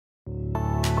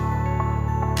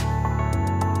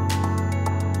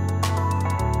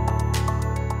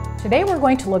Today we're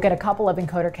going to look at a couple of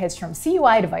encoder kits from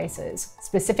CUI Devices.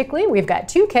 Specifically, we've got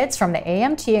two kits from the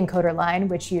AMT Encoder line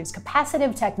which use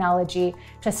capacitive technology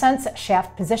to sense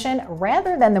shaft position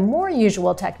rather than the more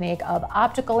usual technique of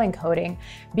optical encoding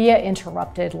via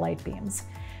interrupted light beams.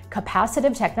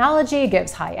 Capacitive technology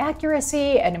gives high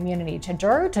accuracy and immunity to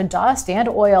dirt, dust, and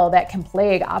oil that can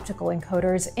plague optical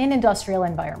encoders in industrial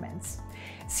environments.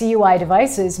 CUI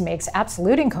Devices makes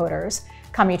absolute encoders,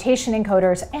 commutation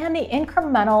encoders, and the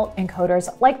incremental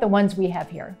encoders like the ones we have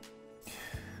here.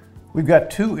 We've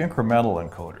got two incremental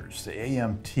encoders, the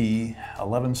AMT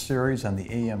 11 series and the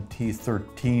AMT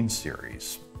 13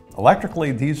 series.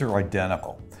 Electrically, these are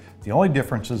identical. The only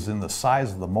difference is in the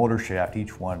size of the motor shaft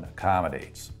each one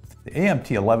accommodates. The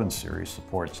AMT 11 series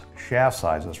supports shaft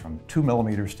sizes from 2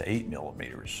 millimeters to 8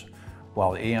 millimeters,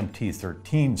 while the AMT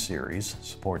 13 series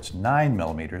supports 9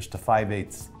 millimeters to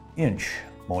 5/8 inch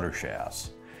motor shafts.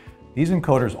 These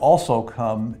encoders also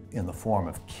come in the form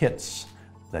of kits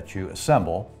that you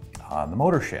assemble on the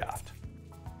motor shaft.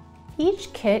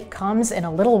 Each kit comes in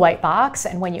a little white box,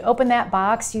 and when you open that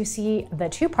box, you see the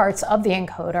two parts of the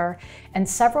encoder and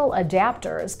several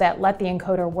adapters that let the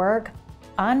encoder work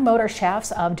on motor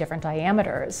shafts of different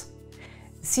diameters.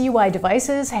 CUI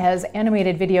Devices has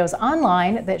animated videos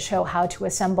online that show how to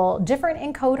assemble different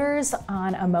encoders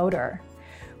on a motor.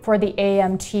 For the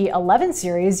AMT 11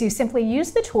 series, you simply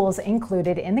use the tools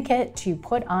included in the kit to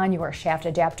put on your shaft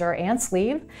adapter and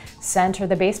sleeve, center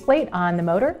the base plate on the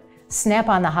motor, snap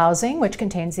on the housing, which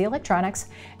contains the electronics,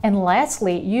 and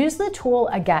lastly, use the tool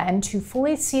again to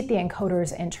fully seat the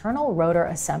encoder's internal rotor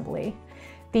assembly.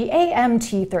 The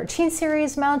AMT 13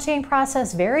 series mounting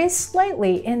process varies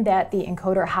slightly in that the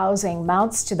encoder housing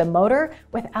mounts to the motor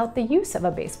without the use of a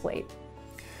base plate.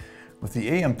 With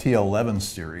the AMT 11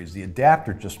 series, the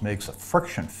adapter just makes a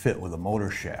friction fit with the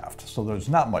motor shaft, so there's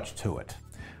not much to it.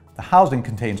 The housing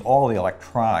contains all the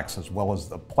electronics as well as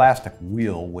the plastic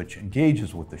wheel which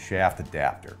engages with the shaft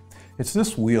adapter. It's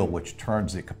this wheel which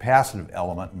turns the capacitive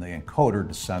element in the encoder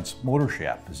to sense motor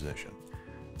shaft position.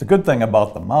 The good thing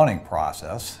about the mounting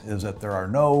process is that there are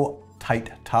no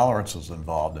tight tolerances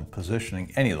involved in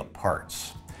positioning any of the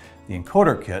parts. The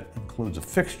encoder kit includes a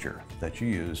fixture that you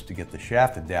use to get the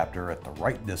shaft adapter at the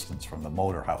right distance from the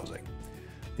motor housing.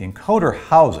 The encoder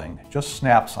housing just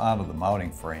snaps onto the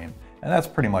mounting frame, and that's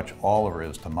pretty much all there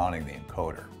is to mounting the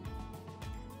encoder.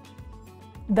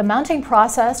 The mounting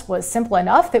process was simple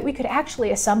enough that we could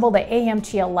actually assemble the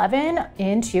AMT 11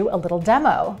 into a little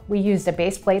demo. We used a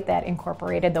base plate that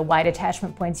incorporated the wide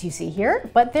attachment points you see here,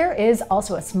 but there is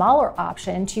also a smaller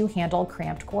option to handle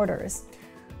cramped quarters.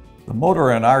 The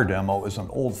motor in our demo is an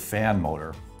old fan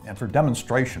motor, and for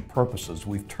demonstration purposes,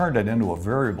 we've turned it into a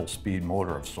variable speed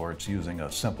motor of sorts using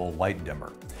a simple light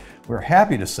dimmer. We're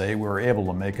happy to say we were able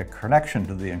to make a connection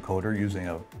to the encoder using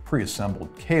a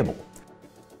pre-assembled cable.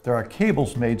 There are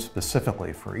cables made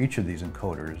specifically for each of these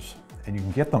encoders, and you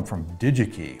can get them from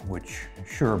DigiKey, which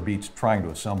sure beats trying to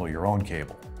assemble your own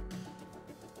cable.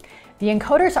 The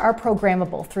encoders are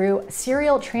programmable through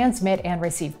serial transmit and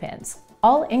receive pins.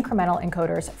 All incremental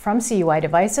encoders from CUI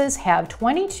Devices have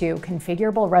 22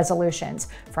 configurable resolutions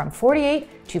from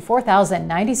 48 to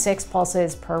 4096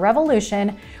 pulses per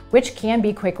revolution, which can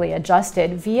be quickly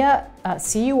adjusted via a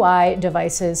CUI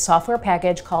Devices software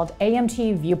package called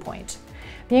AMT Viewpoint.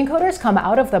 The encoders come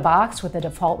out of the box with a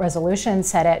default resolution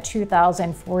set at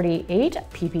 2048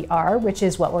 PPR, which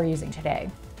is what we're using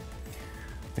today.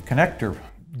 The connector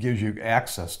gives you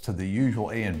access to the usual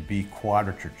A and B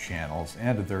quadrature channels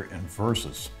and to their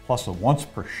inverses, plus a once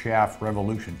per shaft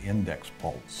revolution index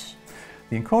pulse.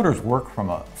 The encoders work from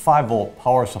a 5-volt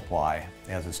power supply,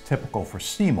 as is typical for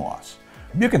CMOS.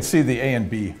 You can see the A and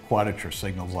B quadrature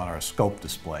signals on our scope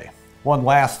display. One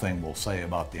last thing we'll say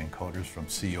about the encoders from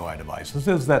CUI Devices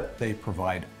is that they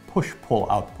provide push-pull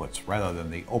outputs rather than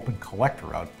the open collector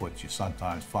outputs you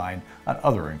sometimes find on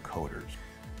other encoders.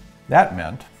 That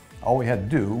meant all we had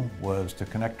to do was to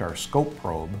connect our scope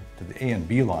probe to the A and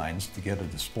B lines to get a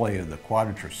display of the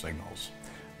quadrature signals.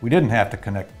 We didn't have to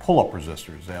connect pull-up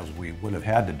resistors as we would have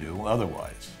had to do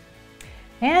otherwise.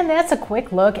 And that's a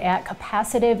quick look at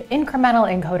capacitive incremental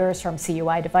encoders from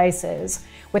CUI Devices.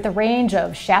 With a range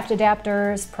of shaft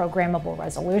adapters, programmable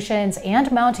resolutions,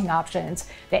 and mounting options,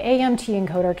 the AMT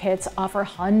Encoder Kits offer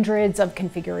hundreds of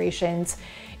configurations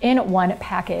in one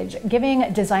package,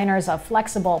 giving designers a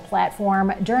flexible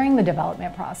platform during the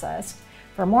development process.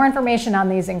 For more information on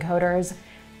these encoders,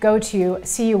 go to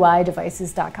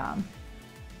cuidevices.com.